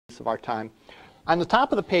of our time. On the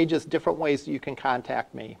top of the page is different ways that you can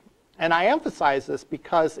contact me. And I emphasize this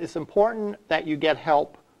because it's important that you get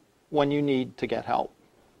help when you need to get help.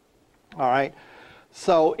 All right?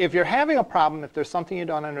 So if you're having a problem, if there's something you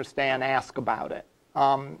don't understand, ask about it.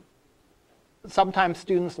 Sometimes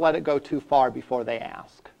students let it go too far before they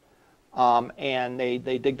ask. And they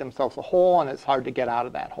dig themselves a hole, and it's hard to get out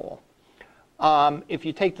of that hole. If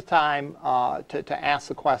you take the time to ask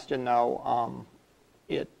the question, though,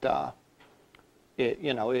 it'll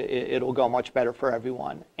go much better for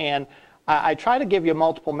everyone. And I try to give you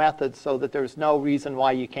multiple methods so that there's no reason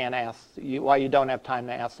why you can't ask, why you don't have time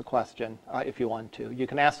to ask the question if you want to. You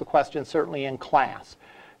can ask the question certainly in class.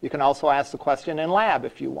 You can also ask the question in lab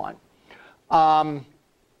if you want.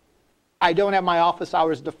 I don't have my office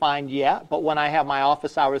hours defined yet, but when I have my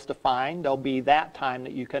office hours defined, there'll be that time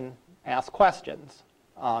that you can ask questions.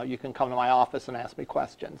 You can come to my office and ask me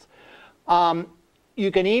questions.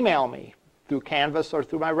 You can email me through Canvas or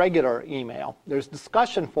through my regular email. There's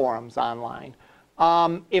discussion forums online.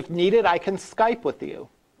 If needed, I can Skype with you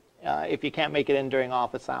if you can't make it in during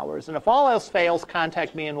office hours. And if all else fails,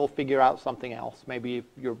 contact me and we'll figure out something else. Maybe if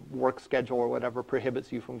your work schedule or whatever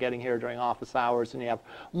prohibits you from getting here during office hours and you have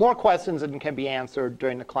more questions than can be answered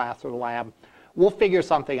during the class or the lab, we'll figure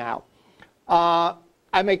something out.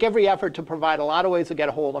 I make every effort to provide a lot of ways to get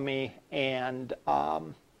a hold of me, and but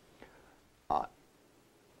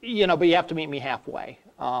you have to meet me halfway.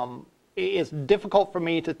 It's difficult for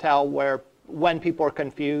me to tell when people are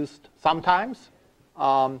confused sometimes,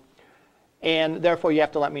 and therefore you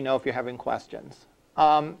have to let me know if you're having questions.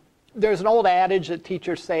 There's an old adage that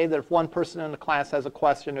teachers say that if one person in the class has a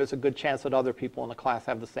question, there's a good chance that other people in the class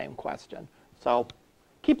have the same question. So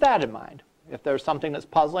keep that in mind. If there's something that's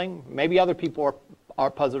puzzling, maybe other people are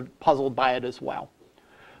puzzled by it as well.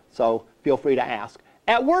 So feel free to ask.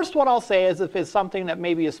 At worst, what I'll say is if it's something that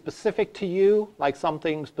maybe is specific to you, like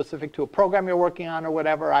something specific to a program you're working on or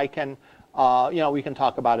whatever, I can, we can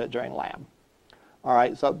talk about it during lab. All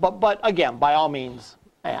right. So, but again, by all means,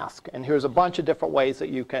 ask. And here's a bunch of different ways that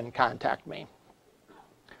you can contact me.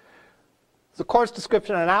 So course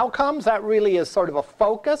description and outcomes, that really is sort of a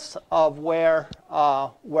focus of where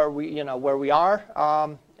we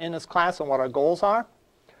are in this class and what our goals are.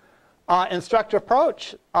 Instructor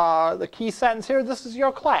approach, the key sentence here, this is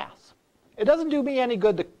your class. It doesn't do me any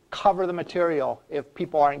good to cover the material if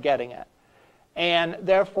people aren't getting it. And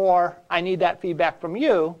therefore, I need that feedback from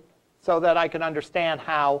you so that I can understand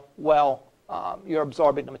how well you're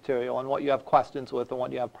absorbing the material and what you have questions with and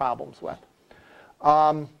what you have problems with.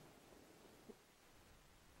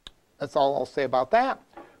 That's all I'll say about that.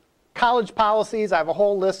 College policies, I have a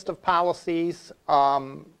whole list of policies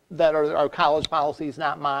that are college policies,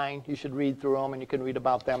 not mine. You should read through them, and you can read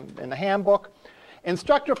about them in the handbook.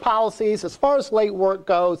 Instructor policies, as far as late work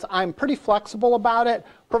goes, I'm pretty flexible about it,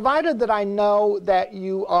 provided that I know that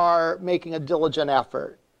you are making a diligent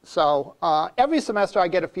effort. So every semester I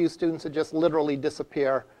get a few students that just literally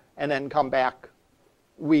disappear and then come back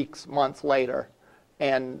weeks, months later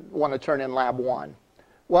and want to turn in lab 1.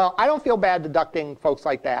 Well, I don't feel bad deducting folks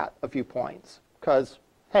like that a few points because,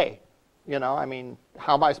 hey, I mean,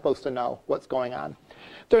 how am I supposed to know what's going on?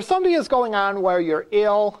 If there's something that's going on where you're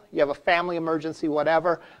ill, you have a family emergency,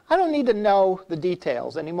 whatever, I don't need to know the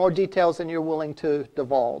details, any more details than you're willing to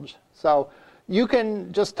divulge. So you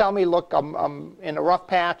can just tell me, look, I'm in a rough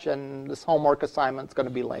patch and this homework assignment's going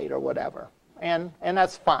to be late or whatever. And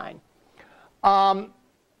that's fine.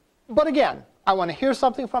 But again, I want to hear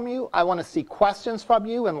something from you. I want to see questions from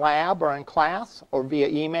you in lab or in class or via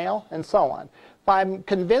email and so on. If I'm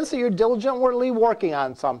convinced that you're diligently working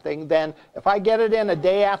on something, then if I get it in a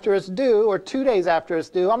day after it's due or 2 days after it's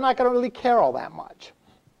due, I'm not going to really care all that much.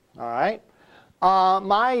 All right?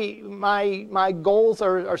 My goals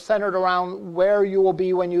are centered around where you will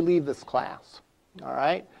be when you leave this class. All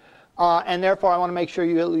right? And therefore, I want to make sure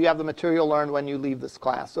you have the material learned when you leave this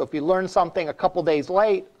class. So if you learn something a couple days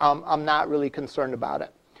late, I'm not really concerned about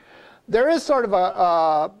it. There is sort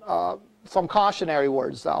of some cautionary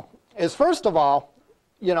words, though. Is first of all,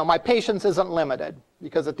 my patience isn't limited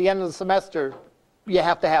because at the end of the semester, you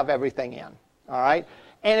have to have everything in. All right?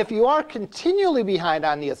 And if you are continually behind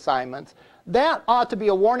on the assignments, that ought to be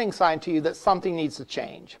a warning sign to you that something needs to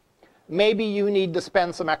change. Maybe you need to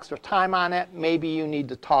spend some extra time on it. Maybe you need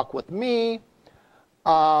to talk with me.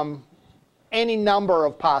 Any number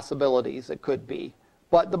of possibilities it could be.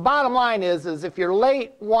 But the bottom line is if you're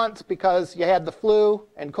late once because you had the flu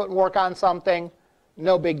and couldn't work on something,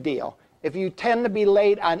 no big deal. If you tend to be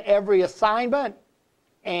late on every assignment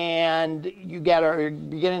and you're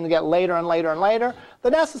beginning to get later and later and later,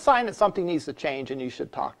 then that's a sign that something needs to change and you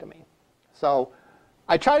should talk to me. So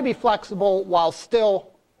I try to be flexible while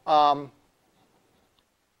still,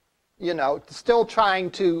 you know, still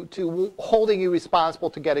trying to holding you responsible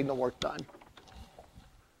to getting the work done.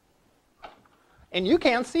 And you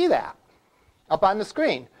can't see that up on the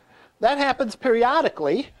screen. That happens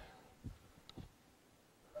periodically.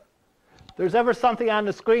 If there's ever something on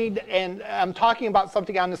the screen, and I'm talking about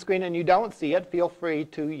something on the screen and you don't see it, feel free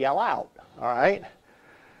to yell out, all right?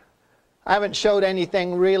 I haven't showed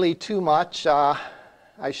anything really too much.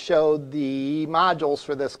 I showed the modules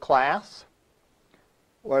for this class,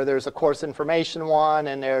 where there's a course information one,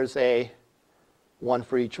 and there's a one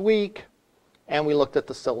for each week. And we looked at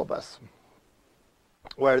the syllabus,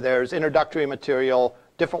 where there's introductory material,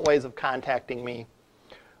 different ways of contacting me,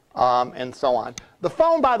 and so on. The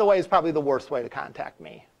phone, by the way, is probably the worst way to contact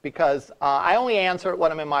me, because I only answer it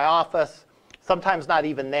when I'm in my office, sometimes not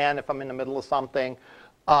even then if I'm in the middle of something.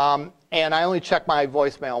 And I only check my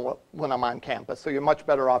voicemail when I'm on campus, so you're much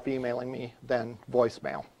better off emailing me than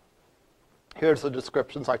voicemail. Here's the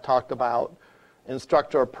descriptions I talked about,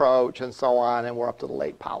 instructor approach, and so on, and we're up to the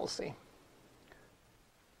late policy.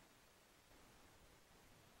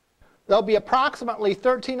 There'll be approximately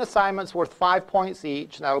 13 assignments worth 5 points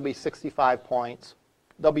each, and that'll be 65 points.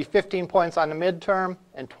 There'll be 15 points on the midterm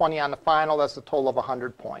and 20 on the final. That's a total of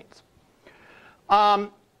 100 points.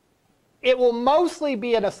 It will mostly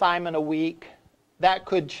be an assignment a week. That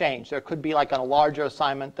could change. There could be like a larger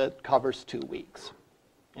assignment that covers 2 weeks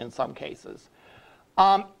in some cases.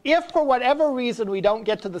 If for whatever reason we don't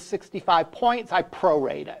get to the 65 points, I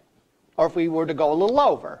prorate it. Or if we were to go a little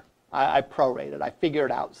over, I prorate it. I figure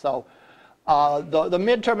it out. So the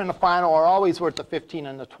midterm and the final are always worth the 15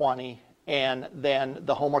 and the 20. And then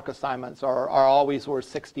the homework assignments are always worth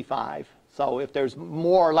 65. So if there's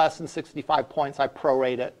more or less than 65 points, I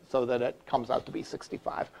prorate it so that it comes out to be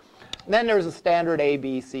 65. And then there's a standard A,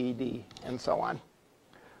 B, C, D, and so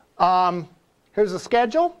on. Here's the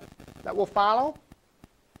schedule that we'll follow.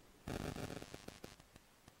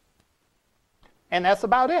 And that's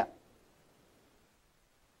about it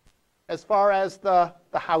as far as the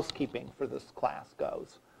housekeeping for this class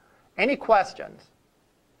goes. Any questions?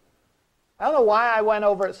 I don't know why I went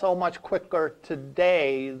over it so much quicker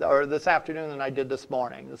today or this afternoon than I did this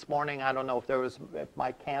morning. This morning, I don't know if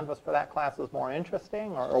my Canvas for that class was more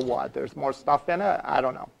interesting or what. There's more stuff in it. I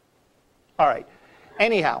don't know. All right.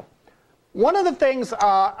 Anyhow, one of the things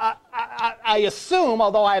I assume,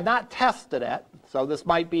 although I have not tested it, so this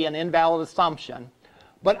might be an invalid assumption,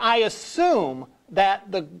 but I assume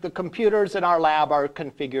that the computers in our lab are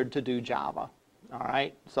configured to do Java. All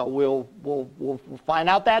right, so we'll find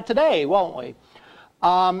out that today, won't we?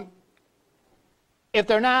 If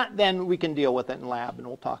they're not, then we can deal with it in lab, and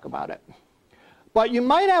we'll talk about it. But you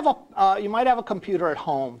might have a computer at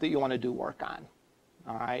home that you want to do work on.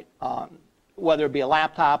 All right, whether it be a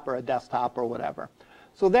laptop or a desktop or whatever.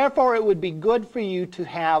 So therefore, it would be good for you to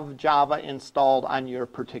have Java installed on your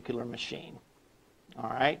particular machine. All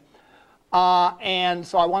right. And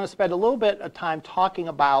so I want to spend a little bit of time talking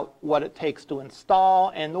about what it takes to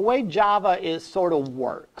install and the way Java sort of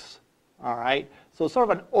works. All right, so sort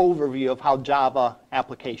of an overview of how Java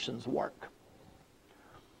applications work.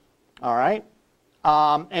 All right,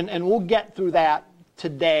 and we'll get through that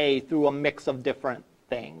today through a mix of different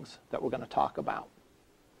things that we're going to talk about.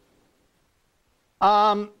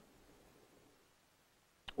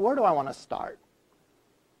 Where do I want to start?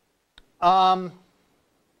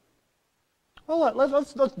 Well,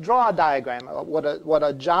 let's draw a diagram of what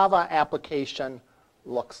a Java application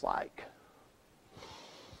looks like.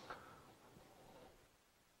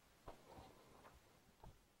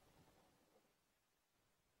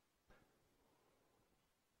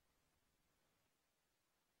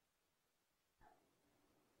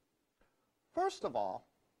 First of all,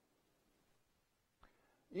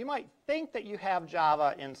 you might think that you have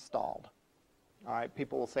Java installed. All right,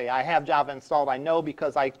 people will say, I have Java installed. I know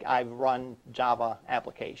because I've run Java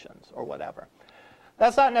applications or whatever.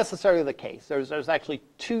 That's not necessarily the case. There's actually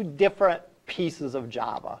 2 different pieces of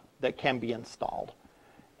Java that can be installed.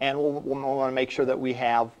 And we'll want to make sure that we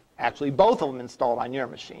have actually both of them installed on your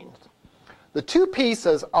machines. The 2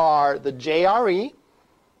 pieces are the JRE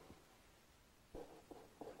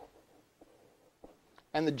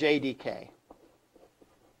and the JDK.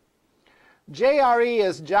 JRE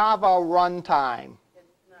is Java Runtime.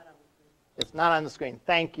 It's not on the screen.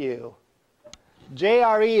 Thank you.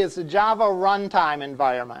 JRE is the Java Runtime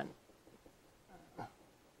environment.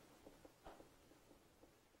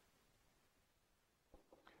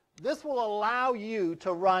 This will allow you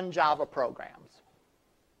to run Java programs.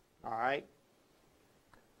 All right?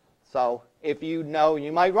 So if you know,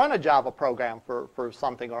 you might run a Java program for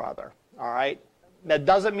something or other. All right? That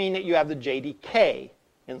doesn't mean that you have the JDK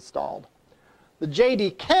installed. The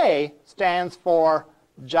JDK stands for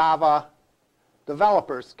Java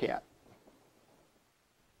Developers Kit.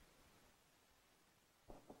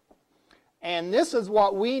 And this is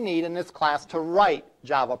what we need in this class to write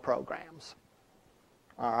Java programs.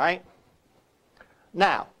 All right?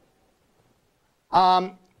 Now,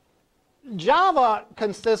 Java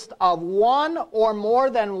consists of one or more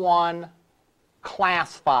than one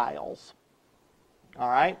class files. All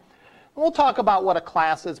right? We'll talk about what a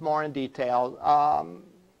class is more in detail. Are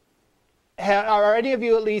any of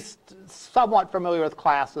you at least somewhat familiar with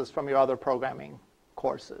classes from your other programming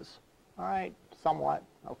courses? All right? Somewhat?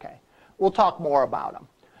 Okay. We'll talk more about them.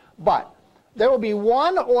 But there will be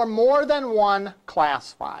one or more than one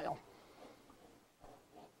class file.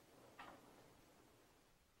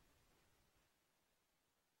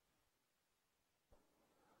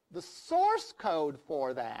 The source code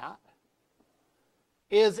for that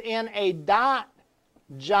is in a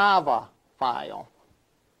 .java file.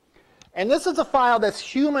 And this is a file that's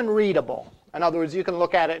human readable. In other words, you can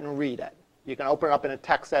look at it and read it. You can open it up in a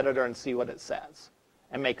text editor and see what it says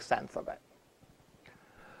and make sense of it.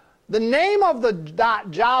 The name of the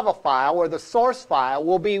 .java file, or the source file,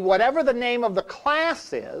 will be whatever the name of the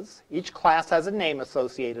class is. Each class has a name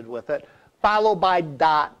associated with it, followed by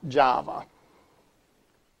 .java.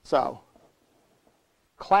 So,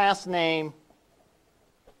 class name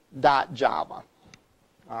 .java.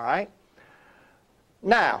 All right?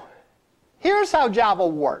 Now, here's how Java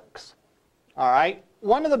works. All right?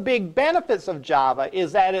 One of the big benefits of Java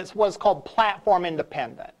is that it's what's called platform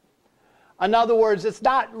independent. In other words, it's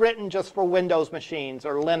not written just for Windows machines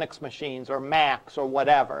or Linux machines or Macs or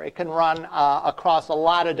whatever. It can run across a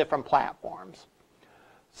lot of different platforms.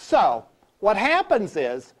 So, what happens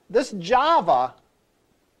is this Java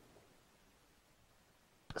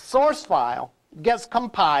source file gets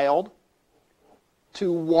compiled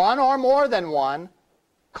to one or more than one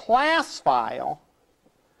class file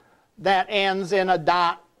that ends in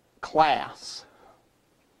a .class,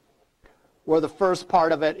 where the first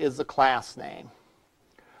part of it is the class name.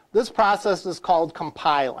 This process is called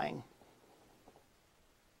compiling.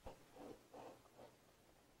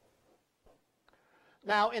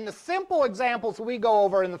 Now, in the simple examples we go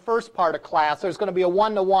over in the first part of class, there's going to be a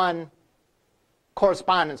one-to-one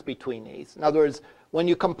correspondence between these. In other words, when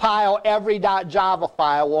you compile, every .java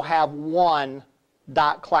file will have one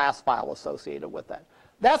 .class file associated with it.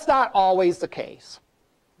 That's not always the case.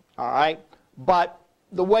 All right? But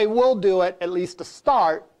the way we'll do it, at least to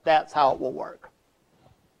start, that's how it will work.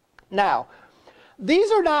 Now,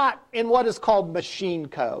 these are not in what is called machine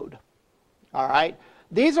code. All right?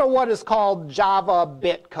 These are what is called Java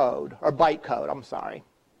bit code, or byte code, I'm sorry.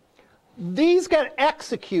 These get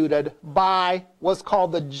executed by what's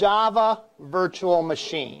called the Java virtual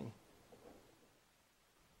machine.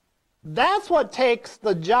 That's what takes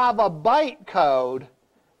the Java byte code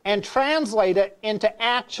and translate it into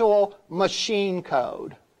actual machine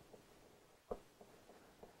code.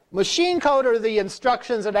 Machine code are the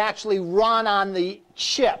instructions that actually run on the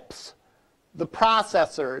chips, the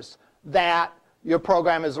processors that your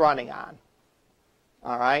program is running on.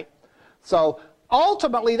 All right? So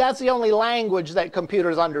ultimately, that's the only language that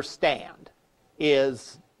computers understand,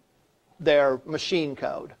 is their machine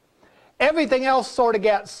code. Everything else sort of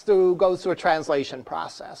goes through a translation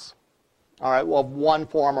process. All right, well, one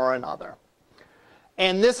form or another.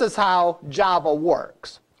 And this is how Java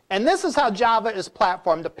works. And this is how Java is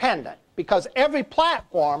platform dependent, because every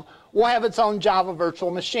platform will have its own Java virtual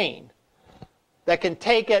machine that can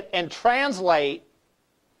take it and translate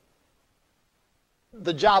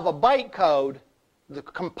the Java byte code, the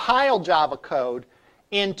compiled Java code,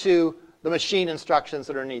 into the machine instructions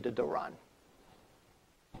that are needed to run.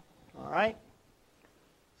 All right?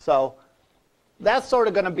 So that's sort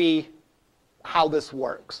of going to be how this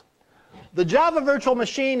works. The Java virtual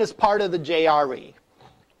machine is part of the JRE.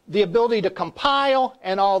 The ability to compile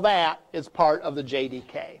and all that is part of the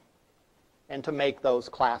JDK, and to make those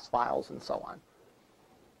class files and so on.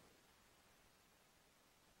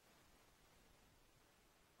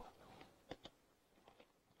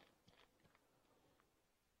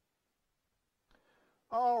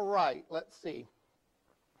 All right, let's see.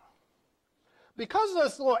 Because of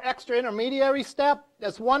this little extra intermediary step,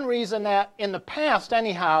 that's one reason that in the past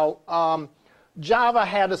anyhow, Java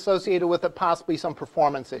had associated with it possibly some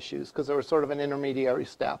performance issues, because there was sort of an intermediary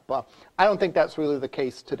step. I don't think that's really the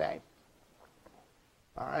case today.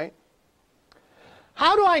 All right.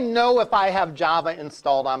 How do I know if I have Java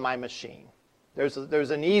installed on my machine? There's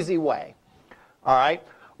an easy way. All right.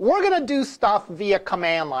 We're going to do stuff via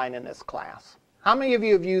command line in this class. How many of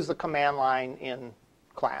you have used the command line in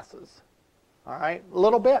classes? All right, a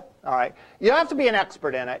little bit. All right. You don't have to be an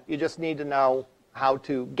expert in it. You just need to know how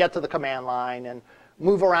to get to the command line and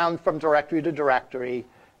move around from directory to directory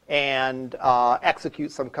and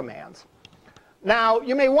execute some commands. Now,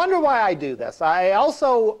 you may wonder why I do this. I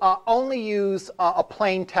also only use a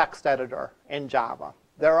plain text editor in Java.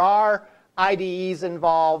 There are IDEs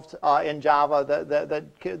involved in Java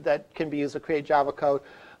that can be used to create Java code.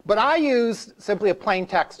 But I use simply a plain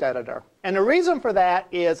text editor. And the reason for that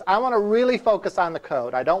is I want to really focus on the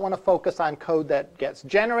code. I don't want to focus on code that gets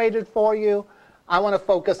generated for you. I want to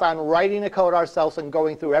focus on writing the code ourselves and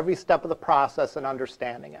going through every step of the process and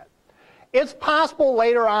understanding it. It's possible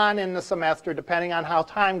later on in the semester, depending on how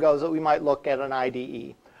time goes, that we might look at an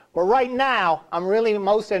IDE. But right now, I'm really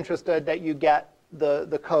most interested that you get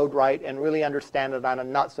the code right and really understand it on a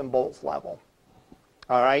nuts and bolts level.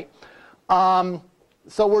 All right?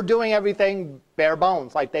 So we're doing everything bare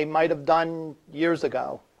bones, like they might have done years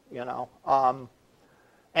ago, you know.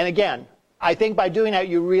 And again, I think by doing that,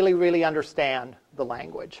 you really, really understand the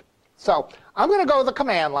language. So I'm going to go to the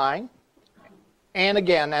command line. And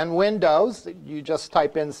again, on Windows, you just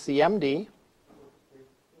type in CMD.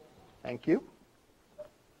 Thank you.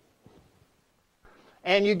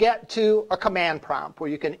 And you get to a command prompt where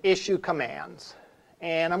you can issue commands.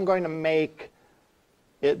 And I'm going to make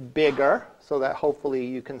it bigger so that hopefully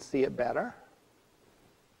you can see it better.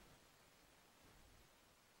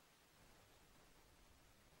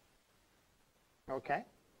 Okay,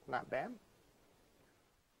 not bad.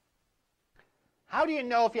 How do you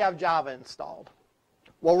know if you have Java installed?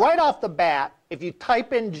 Well, right off the bat, if you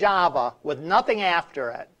type in Java with nothing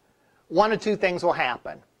after it, one of two things will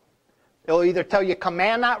happen. It will either tell you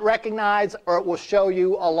command not recognized, or it will show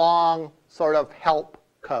you a long sort of help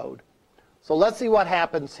code. So let's see what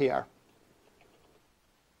happens here.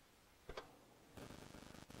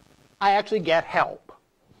 I actually get help.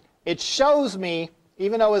 It shows me,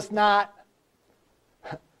 even though it's not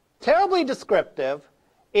terribly descriptive,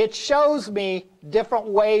 it shows me different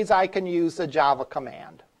ways I can use the Java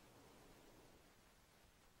command.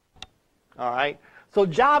 All right. So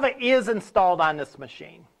Java is installed on this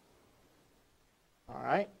machine. All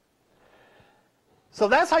right. So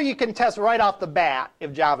that's how you can test right off the bat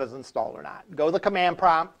if Java is installed or not. Go to the command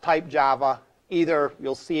prompt, type Java. Either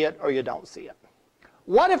you'll see it or you don't see it.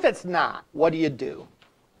 What if it's not? What do you do?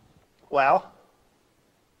 Well,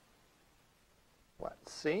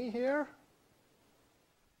 let's see here.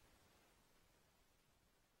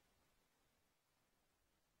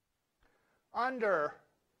 Under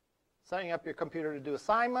setting up your computer to do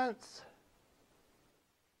assignments,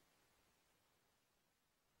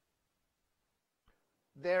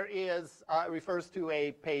 there is, it refers to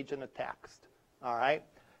a page in the text. All right.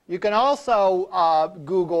 You can also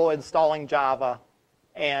Google installing Java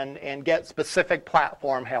and get specific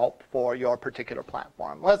platform help for your particular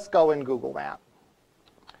platform. Let's go and Google that.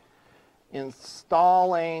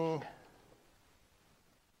 Installing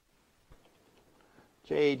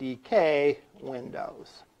JDK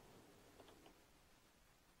Windows.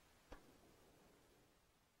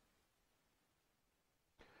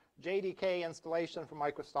 JDK installation for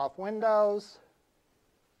Microsoft Windows.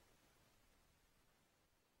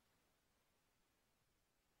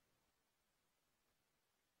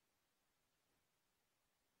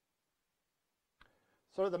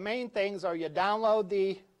 So the main things are you download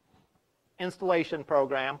the installation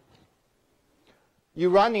program, you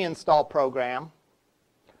run the install program,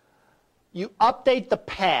 you update the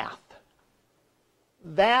path.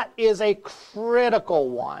 That is a critical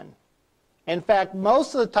one. In fact,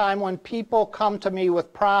 most of the time when people come to me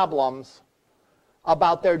with problems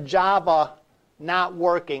about their Java not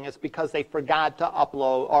working, it's because they forgot to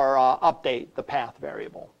upload or update the path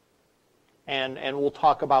variable. And we'll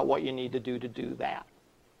talk about what you need to do that.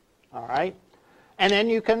 All right? And then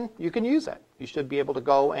you can use it. You should be able to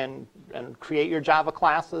go and create your Java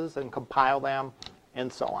classes and compile them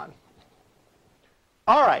and so on.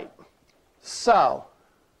 All right. So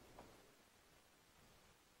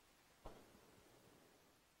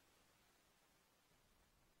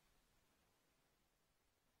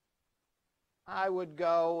I would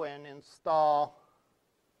go and install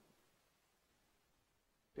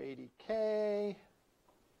JDK.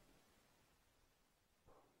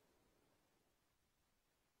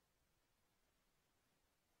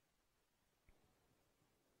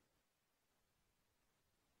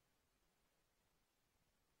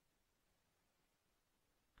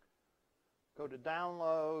 Go to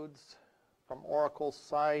downloads from Oracle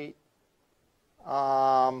site.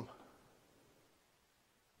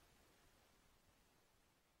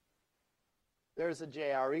 There's a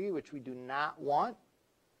JRE, which we do not want.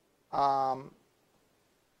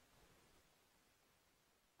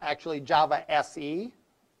 Actually, Java SE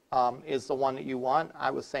is the one that you want. I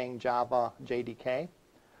was saying Java JDK.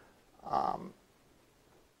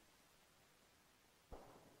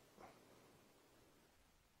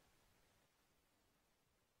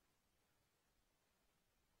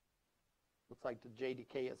 Looks like the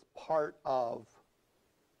JDK is part of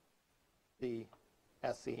the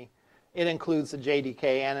SE. It includes the JDK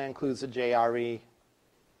and it includes the JRE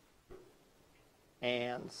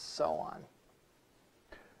and so on.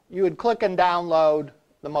 You would click and download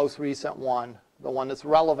the most recent one, the one that's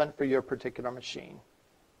relevant for your particular machine.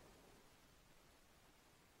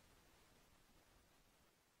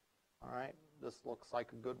 All right, this looks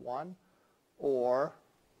like a good one. Or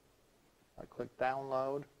I click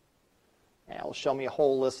download, and it'll show me a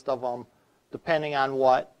whole list of them depending on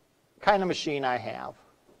what kind of machine I have.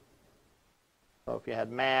 So if you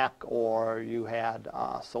had Mac, or you had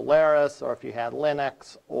Solaris, or if you had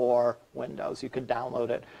Linux or Windows, you could download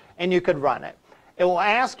it and you could run it. It will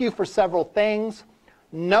ask you for several things.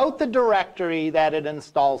 Note the directory that it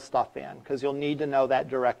installs stuff in, because you'll need to know that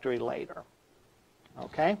directory later.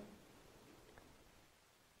 Okay?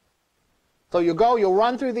 So you'll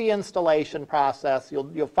run through the installation process.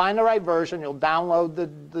 You'll find the right version. You'll download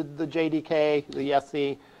the JDK, the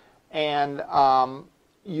SE, and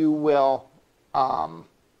you will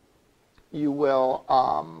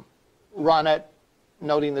run it,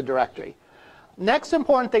 noting the directory. Next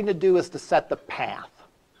important thing to do is to set the path.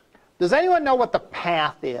 Does anyone know what the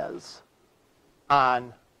path is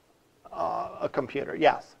on a computer?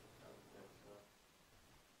 Yes.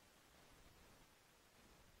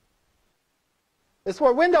 It's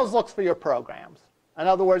where Windows looks for your programs. In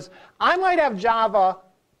other words, I might have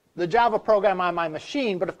the Java program on my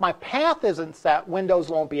machine, but if my path isn't set, Windows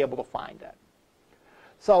won't be able to find it.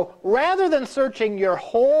 So rather than searching your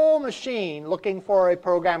whole machine looking for a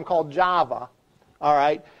program called Java, all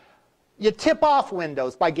right, you tip off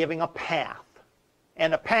Windows by giving a path.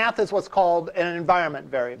 And a path is what's called an environment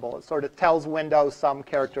variable. It sort of tells Windows some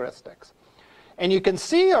characteristics. And you can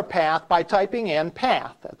see your path by typing in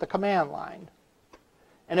path at the command line.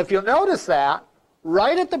 And if you'll notice that,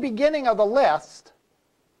 right at the beginning of the list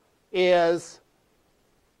is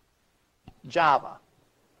Java.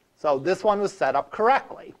 So this one was set up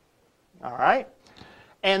correctly. All right?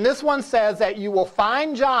 And this one says that you will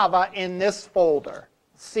find Java in this folder.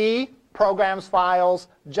 C, Programs Files,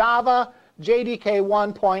 Java, JDK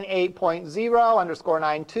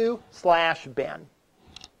 1.8.0_92/bin.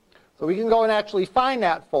 So we can go and actually find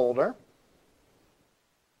that folder.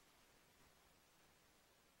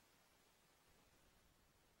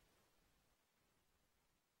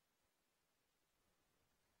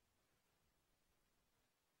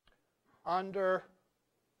 Under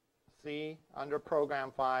C, under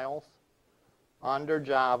Program Files, under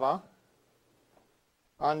Java,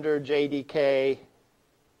 under JDK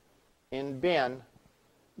in bin,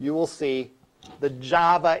 you will see the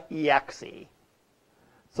Java exe.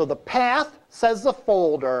 So the path says the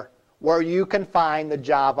folder where you can find the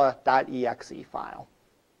java.exe file.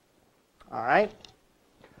 All right?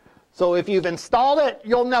 So if you've installed it,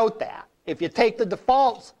 you'll note that. If you take the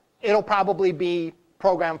defaults, it'll probably be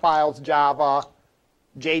Program Files, Java,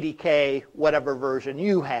 JDK, whatever version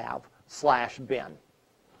you have, /bin.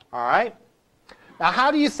 All right? Now, how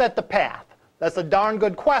do you set the path? That's a darn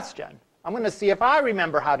good question. I'm going to see if I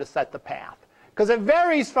remember how to set the path, because it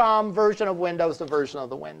varies from version of Windows to version of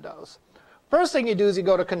the Windows. First thing you do is you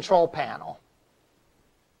go to Control Panel.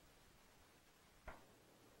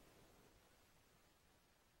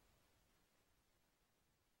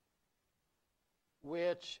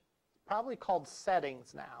 Which is probably called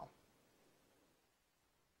Settings now.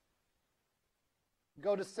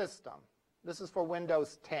 Go to System. This is for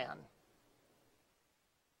Windows 10.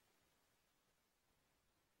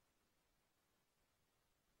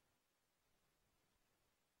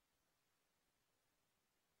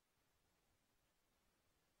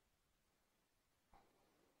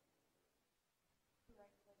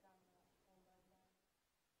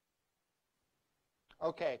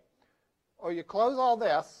 Okay. Or you close all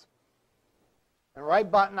this, and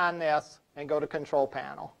right button on this, and go to Control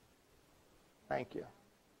Panel. Thank you.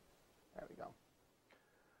 There we go.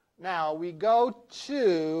 Now we go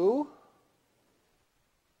to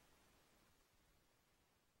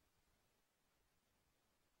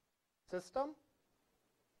System,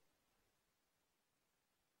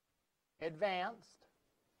 Advanced,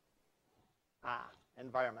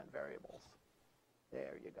 Environment Variables.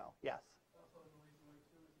 There you go. Yes?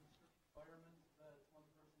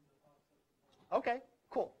 Okay,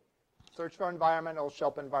 cool. Search for environment, it will show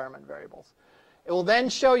up environment variables. It will then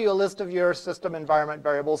show you a list of your system environment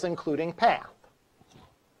variables, including path.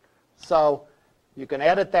 So you can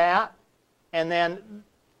edit that, and then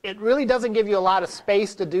it really doesn't give you a lot of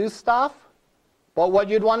space to do stuff. But what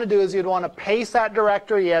you'd want to do is you'd want to paste that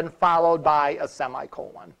directory in, followed by a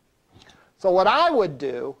semicolon. So what I would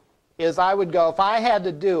do is I would go, if I had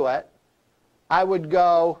to do it, I would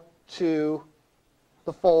go to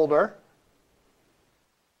the folder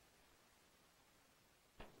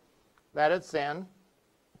that it's in,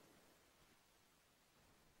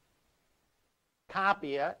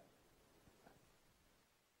 copy it,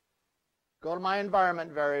 go to my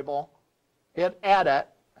environment variable, hit edit,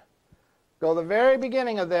 go to the very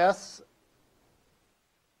beginning of this,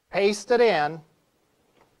 paste it in,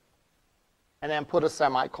 and then put a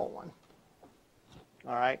semicolon.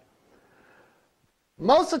 All right?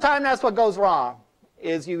 Most of the time that's what goes wrong,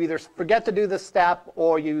 is you either forget to do this step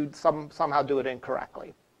or you somehow do it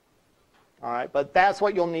incorrectly. All right? But that's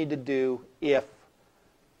what you'll need to do if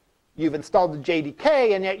you've installed the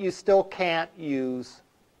JDK and yet you still can't use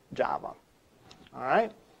Java. All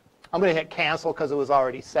right? I'm going to hit cancel because it was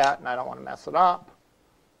already set and I don't want to mess it up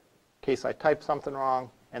in case I type something wrong,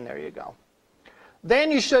 and there you go.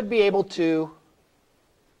 Then you should be able to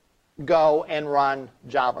go and run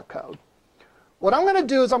Java code. What I'm going to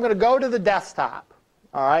do is I'm going to go to the desktop.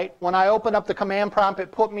 All right? When I open up the command prompt,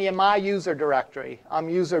 it put me in my user directory. I'm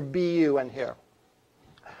user BU in here.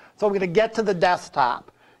 So I'm going to get to the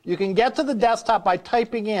desktop. You can get to the desktop by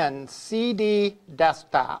typing in cd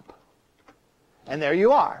desktop. And there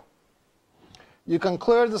you are. You can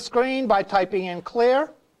clear the screen by typing in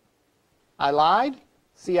clear. I lied.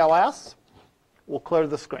 CLS will clear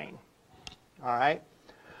the screen. All right.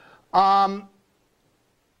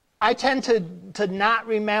 I tend to not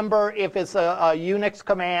remember if it's a Unix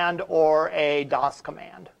command or a DOS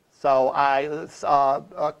command. So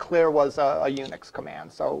clear was a Unix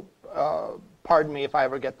command. So pardon me if I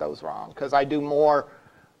ever get those wrong, because I do more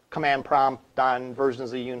command prompt on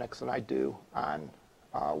versions of Unix than I do on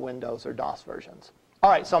Windows or DOS versions.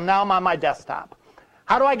 All right, so now I'm on my desktop.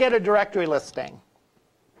 How do I get a directory listing?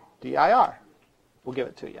 dir. We'll give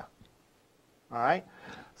it to you. All right.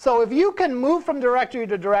 So if you can move from directory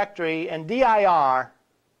to directory and dir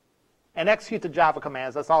and execute the Java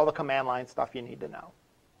commands, that's all the command line stuff you need to know.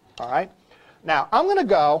 All right. Now I'm going to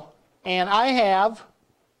go, and I have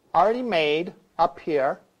already made up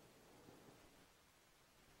here,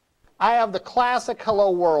 I have the classic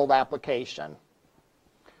Hello World application.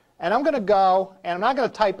 And I'm going to go, and I'm not going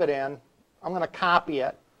to type it in. I'm going to copy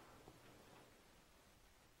it.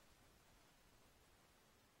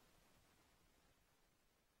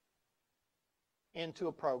 Into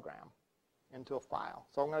a program, into a file.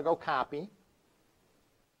 So I'm going to go copy.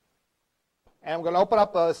 And I'm going to open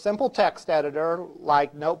up a simple text editor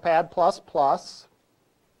like Notepad++.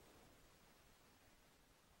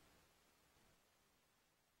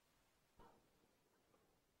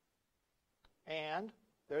 And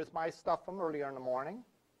there's my stuff from earlier in the morning.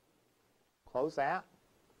 Close that.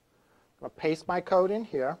 I'm going to paste my code in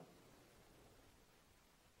here.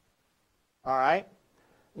 All right.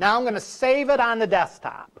 Now I'm going to save it on the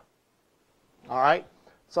desktop. All right.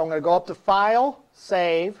 So I'm going to go up to File,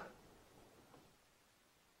 Save.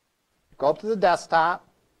 Go up to the desktop.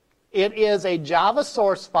 It is a Java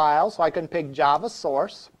source file, so I can pick Java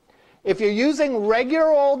source. If you're using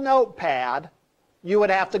regular old Notepad, you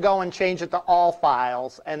would have to go and change it to all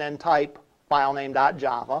files and then type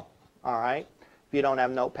filename.java. All right, if you don't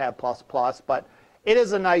have Notepad++, but it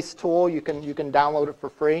is a nice tool. You can download it for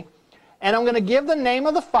free. And I'm going to give the name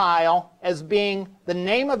of the file as being the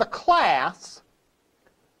name of the class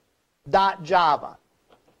 .java.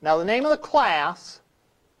 Now the name of the class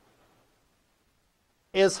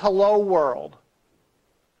is Hello World.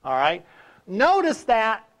 All right. Notice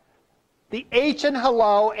that the H in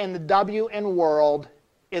hello and the W in world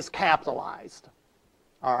is capitalized.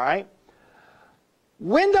 All right.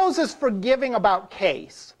 Windows is forgiving about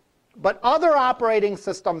case, but other operating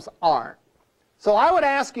systems aren't. So I would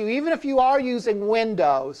ask you, even if you are using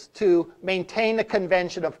Windows, to maintain the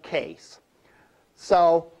convention of case.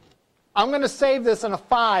 So I'm going to save this in a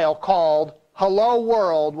file called Hello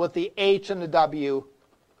World with the H and the W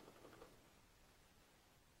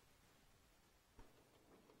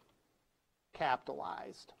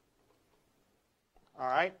capitalized. All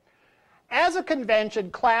right. As a convention,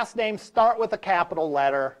 class names start with a capital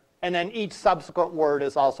letter, and then each subsequent word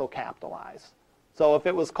is also capitalized. So if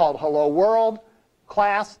it was called Hello World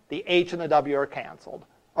class, the H and the W are canceled,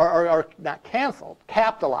 or not canceled,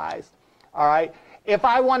 capitalized. All right. If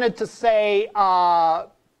I wanted to say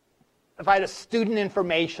if I had a student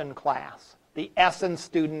information class, the S in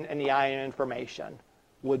student and the I in information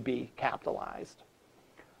would be capitalized.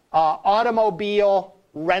 Automobile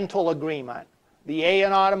rental agreement. The A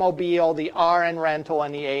in automobile, the R in rental,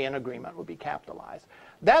 and the A in agreement would be capitalized.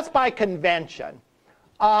 That's by convention.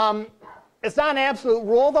 It's not an absolute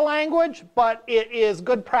rule of the language, but it is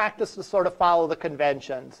good practice to sort of follow the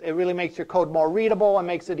conventions. It really makes your code more readable and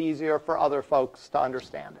makes it easier for other folks to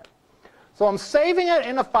understand it. So I'm saving it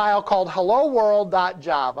in a file called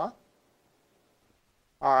helloworld.java.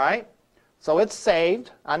 All right, so it's saved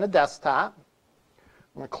on the desktop.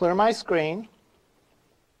 I'm going to clear my screen.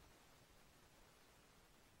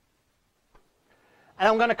 And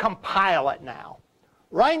I'm going to compile it now.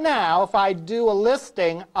 Right now, if I do a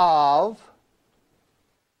listing of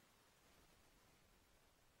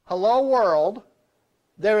hello world,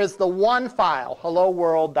 there is the one file,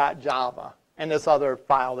 helloworld.java, and this other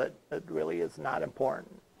file that really is not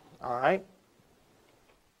important. All right?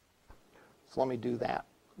 So let me do that.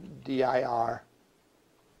 DIRHE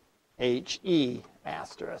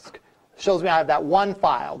asterisk. Shows me I have that one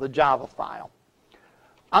file, the Java file.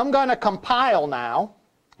 I'm going to compile now.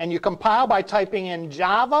 And you compile by typing in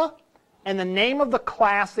Java and the name of the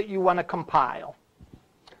class that you want to compile.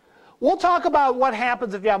 We'll talk about what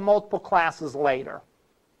happens if you have multiple classes later.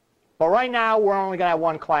 But right now, we're only going to have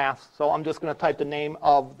one class. So I'm just going to type the name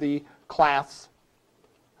of the class,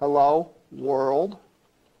 hello world.java.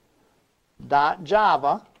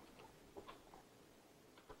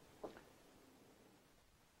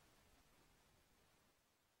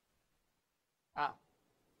 Ah,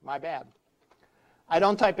 my bad. I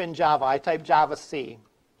don't type in Java. I type Java C.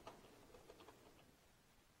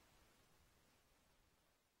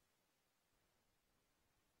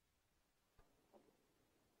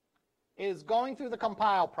 It is going through the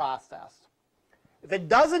compile process. If it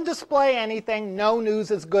doesn't display anything, no news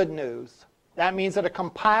is good news. That means that it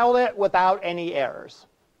compiled it without any errors.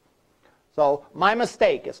 So my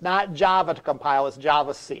mistake, it's not Java to compile, it's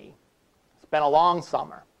Java C. It's been a long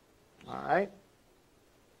summer. All right.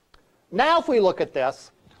 Now if we look at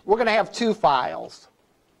this, we're going to have two files.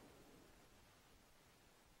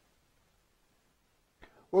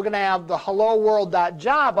 We're going to have the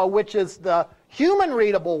helloworld.java, which is the human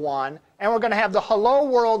readable one, and we're going to have the hello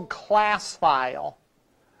world class file,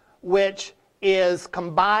 which is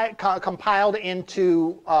compiled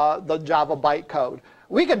into the Java bytecode.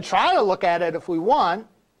 We can try to look at it if we want.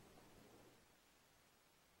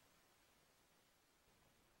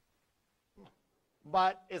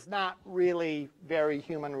 But it's not really very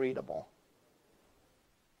human readable.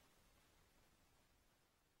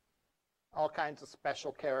 All kinds of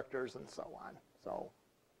special characters and so on. So,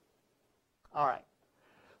 all right.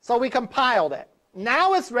 So we compiled it.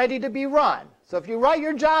 Now it's ready to be run. So if you write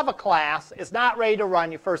your Java class, it's not ready to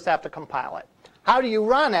run. You first have to compile it. How do you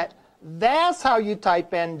run it? That's how you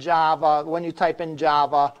type in Java, when you type in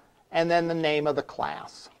Java, and then the name of the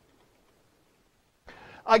class.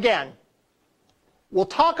 Again, we'll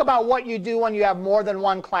talk about what you do when you have more than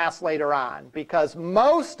one class later on, because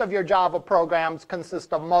most of your Java programs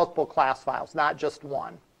consist of multiple class files, not just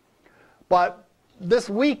one. But this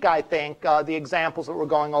week, I think, the examples that we're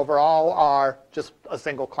going over all are just a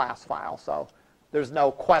single class file. So there's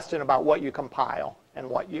no question about what you compile and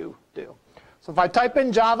what you do. So if I type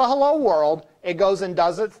in Java hello world, it goes and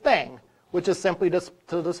does its thing, which is simply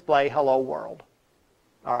to display hello world.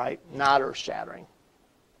 All right, not earth-shattering.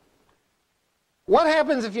 What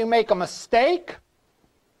happens if you make a mistake?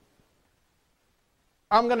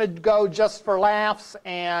 I'm going to go just for laughs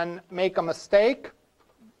and make a mistake.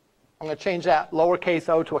 I'm going to change that lowercase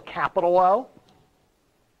o to a capital O.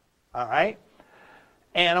 All right.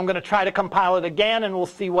 And I'm going to try to compile it again, and we'll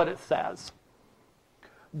see what it says.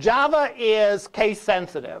 Java is case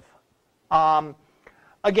sensitive.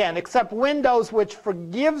 Again, except Windows, which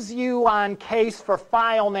forgives you on case for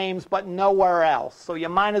file names, but nowhere else. So you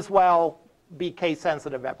might as well be case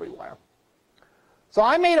sensitive everywhere. So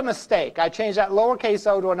I made a mistake. I changed that lowercase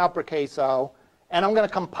o to an uppercase O, and I'm going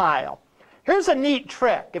to compile. Here's a neat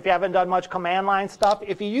trick if you haven't done much command line stuff.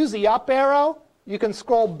 If you use the up arrow, you can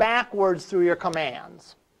scroll backwards through your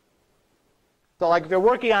commands. So like if you're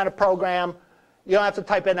working on a program, you don't have to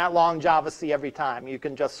type in that long Java C every time. You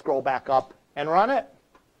can just scroll back up and run it.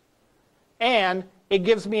 And it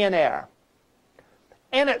gives me an error.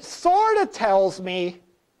 And it sort of tells me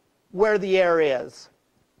where the error is.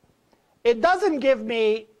 It doesn't give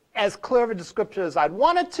me as clear of a description as I'd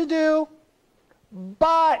want it to do,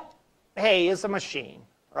 but hey, it's a machine,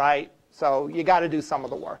 right? So you got to do some of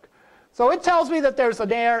the work. So it tells me that there's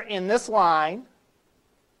an error in this line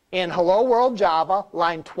in Hello World Java,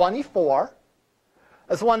 line 24.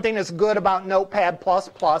 That's one thing that's good about Notepad++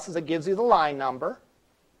 is it gives you the line number.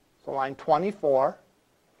 So line 24.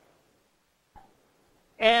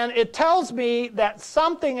 And it tells me that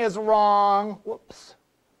something is wrong, whoops,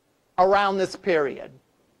 around this period.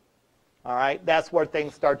 All right, that's where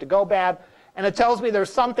things start to go bad. And it tells me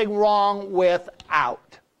there's something wrong with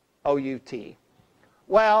out, O-U-T.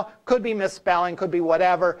 Well, could be misspelling, could be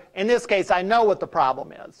whatever. In this case, I know what the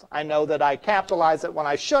problem is. I know that I capitalize it when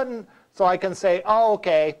I shouldn't, so I can say, oh,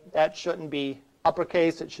 okay, that shouldn't be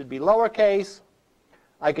uppercase, it should be lowercase.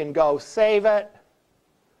 I can go save it,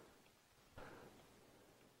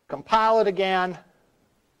 compile it again,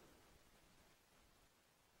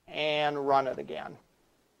 and run it again.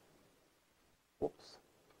 Whoops.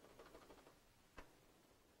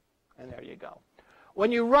 And there you go.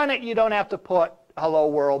 When you run it, you don't have to put hello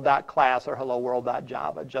world.class or hello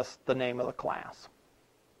world.java, just the name of the class.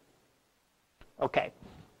 Okay.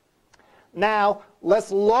 Now, let's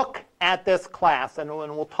look at this class, and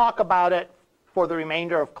we'll talk about it for the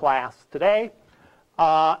remainder of class today.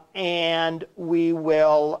 And we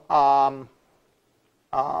will,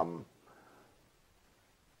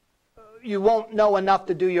 you won't know enough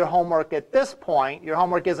to do your homework at this point. Your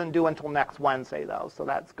homework isn't due until next Wednesday, though, so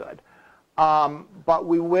that's good. But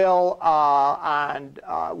we will, on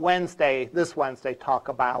Wednesday, this Wednesday, talk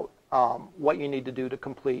about what you need to do to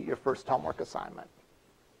complete your first homework assignment.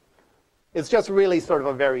 It's just really sort of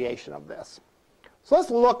a variation of this. So let's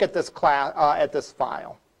look at this class, at this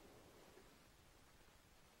file.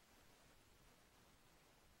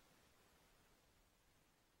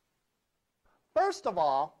 First of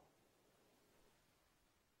all,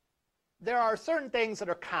 there are certain things that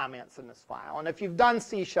are comments in this file. And if you've done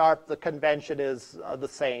C#, the convention is the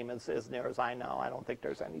same as near as I know. I don't think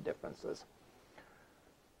there's any differences.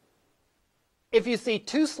 If you see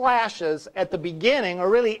 2 slashes at the beginning, or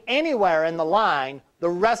really anywhere in the line, the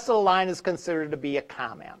rest of the line is considered to be a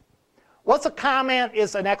comment. What's a comment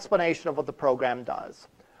is an explanation of what the program does.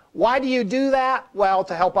 Why do you do that? Well,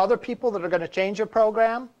 to help other people that are going to change your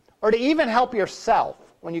program, or to even help yourself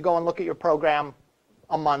when you go and look at your program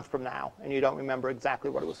a month from now and you don't remember exactly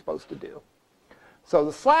what it was supposed to do. So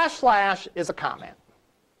the // is a comment.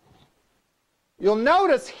 You'll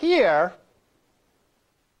notice here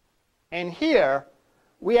and here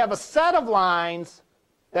we have a set of lines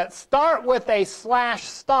that start with a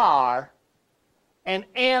 /* and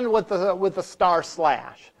end with a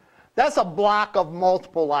 //. That's a block of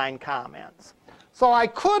multiple line comments. So I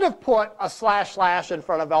could have put a // in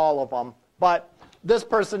front of all of them, but this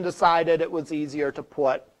person decided it was easier to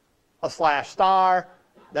put a /*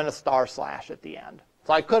 than a */ at the end.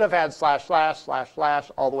 So I could have had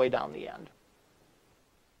 // all the way down the end.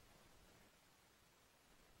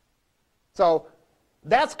 So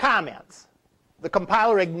that's comments. The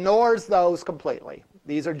compiler ignores those completely.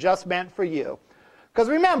 These are just meant for you. Because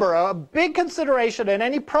remember, a big consideration in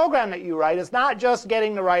any program that you write is not just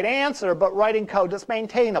getting the right answer, but writing code that's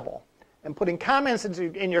maintainable. And putting comments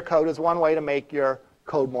in your code is one way to make your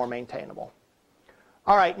code more maintainable.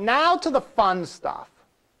 All right, now to the fun stuff.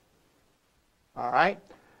 All right.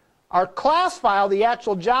 Our class file, the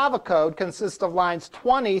actual Java code, consists of lines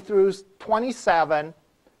 20 through 27,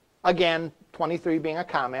 again, 23 being a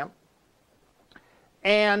comment.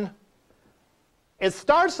 And it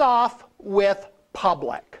starts off with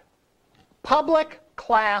public. Public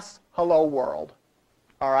class hello world.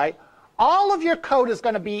 All right. All of your code is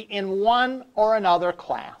going to be in one or another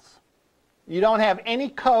class. You don't have any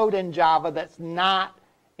code in Java that's not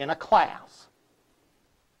in a class.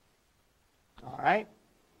 All right.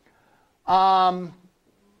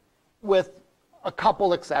 With a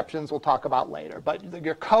couple exceptions we'll talk about later. But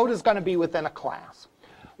your code is going to be within a class.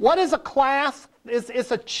 What is a class?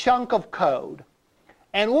 It's a chunk of code.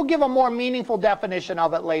 And we'll give a more meaningful definition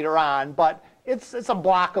of it later on, but it's a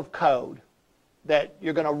block of code that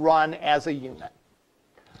you're going to run as a unit.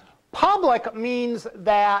 Public means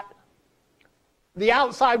that the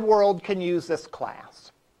outside world can use this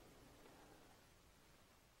class.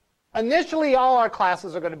 Initially, all our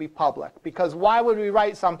classes are going to be public, because why would we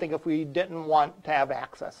write something if we didn't want to have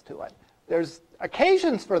access to it? There's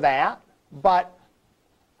occasions for that, but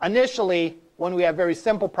initially, when we have very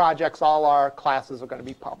simple projects, all our classes are going to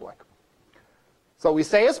be public. So we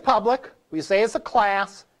say it's public, we say it's a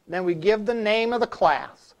class, then we give the name of the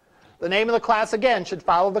class. The name of the class, again, should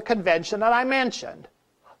follow the convention that I mentioned.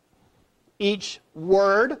 Each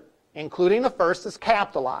word, including the first, is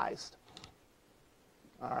capitalized.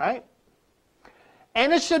 All right?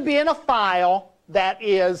 And it should be in a file that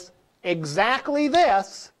is exactly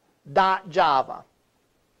this .java.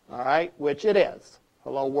 All right? Which it is.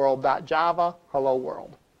 Hello world.java, hello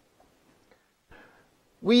world.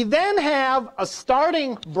 We then have a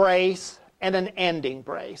starting brace and an ending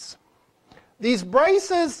brace. These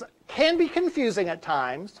braces can be confusing at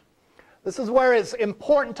times. This is where it's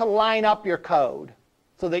important to line up your code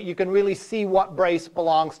so that you can really see what brace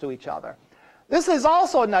belongs to each other. This is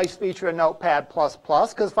also a nice feature in Notepad++,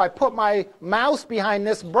 because if I put my mouse behind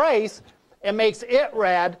this brace, it makes it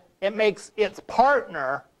red. It makes its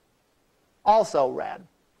partner also red.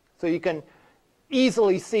 So you can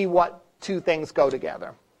easily see what two things go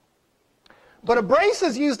together. But a brace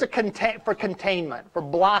is used for containment, for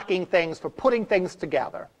blocking things, for putting things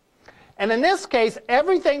together. And in this case,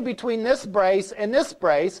 everything between this brace and this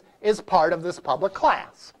brace is part of this public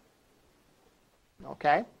class.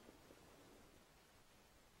 Okay?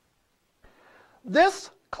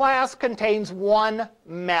 This class contains one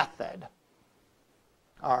method.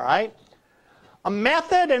 All right? A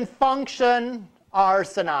method and function are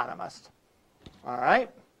synonymous. All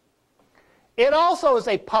right? It also is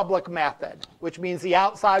a public method, which means the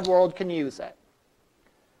outside world can use it.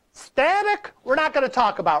 Static, we're not going to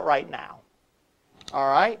talk about right now. All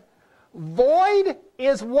right? Void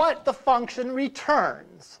is what the function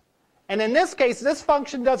returns. And in this case, this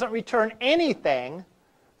function doesn't return anything,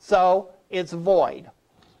 so it's void.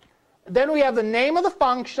 Then we have the name of the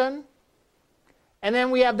function, and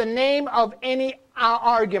then we have the name of any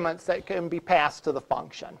arguments that can be passed to the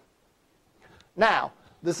function. Now,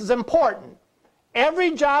 this is important.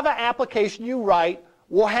 Every Java application you write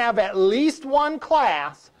will have at least one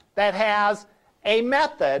class that has a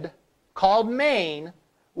method called main,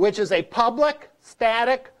 which is a public,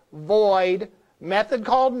 static, void method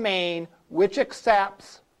called main, which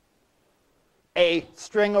accepts a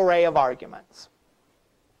string array of arguments.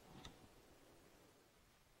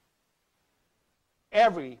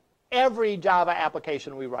 Every Java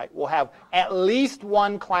application we write will have at least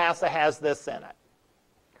one class that has this in it.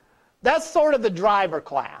 That's sort of the driver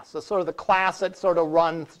class. That's sort of the class that sort of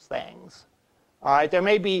runs things. All right, there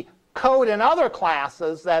may be code in other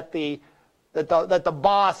classes that the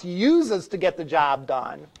boss uses to get the job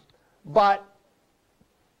done, but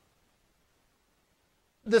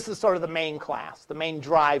this is sort of the main class, the main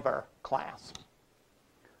driver class.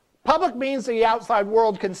 Public means the outside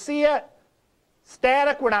world can see it.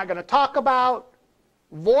 Static, we're not going to talk about.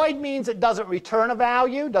 Void means it doesn't return a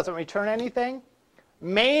value, doesn't return anything.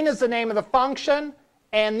 Main is the name of the function,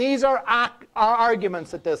 and these are arguments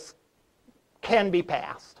that this can be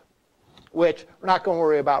passed, which we're not going to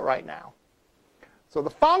worry about right now. So the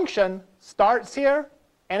function starts here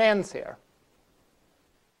and ends here.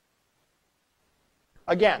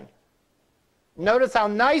 Again, notice how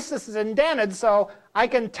nice this is indented, so I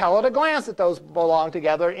can tell at a glance that those belong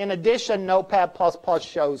together. In addition, Notepad++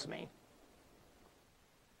 shows me.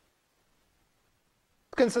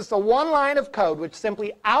 It consists of one line of code which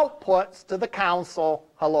simply outputs to the console,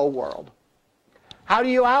 hello world. How do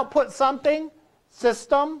you output something?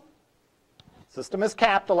 System is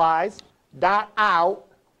capitalized, .out,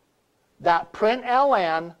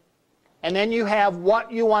 .println, and then you have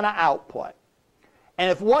what you want to output. And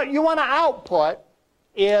if what you want to output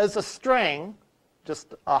is a string,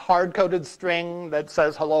 just a hard-coded string that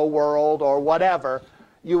says hello world or whatever,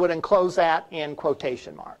 you would enclose that in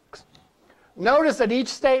quotation marks. Notice that each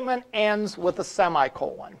statement ends with a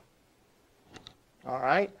semicolon. All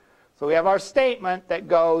right? So we have our statement that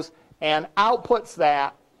goes and outputs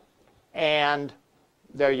that, and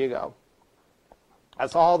there you go.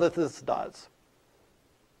 That's all that this does.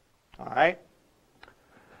 All right?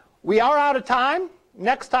 We are out of time.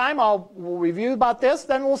 Next time we'll review about this,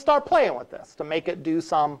 then we'll start playing with this to make it do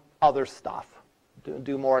some other stuff,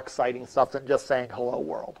 do more exciting stuff than just saying hello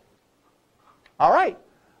world. All right.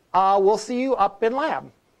 We'll see you up in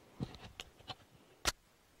lab.